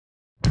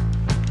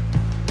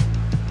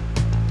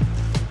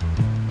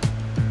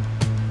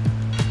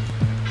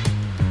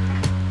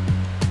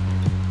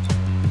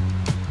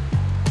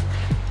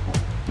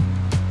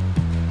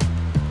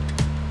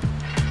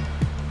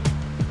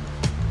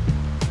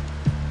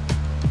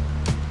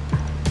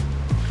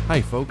Hi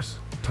folks,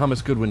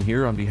 Thomas Goodwin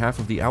here on behalf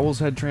of the Owl's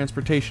Head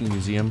Transportation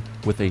Museum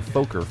with a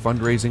Fokker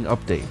fundraising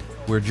update.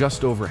 We're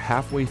just over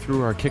halfway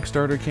through our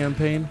Kickstarter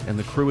campaign, and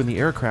the crew in the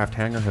aircraft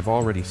hangar have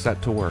already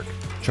set to work.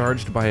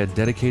 Charged by a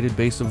dedicated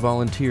base of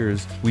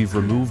volunteers, we've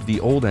removed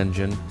the old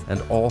engine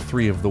and all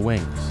 3 of the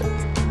wings.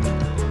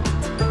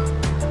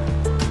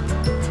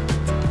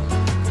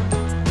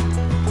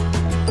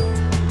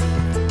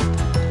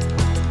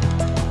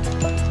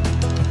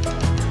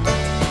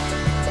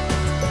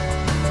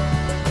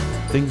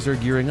 Things are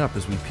gearing up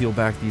as we peel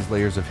back these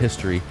layers of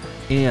history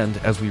and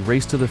as we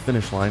race to the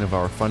finish line of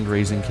our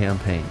fundraising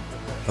campaign.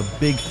 A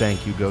big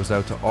thank you goes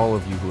out to all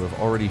of you who have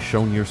already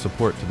shown your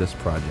support to this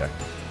project.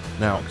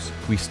 Now,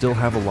 we still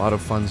have a lot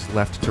of funds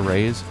left to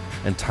raise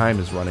and time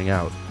is running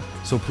out.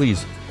 So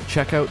please,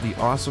 check out the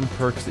awesome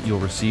perks that you'll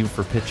receive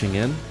for pitching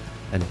in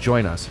and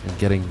join us in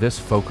getting this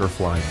Fokker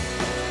flying.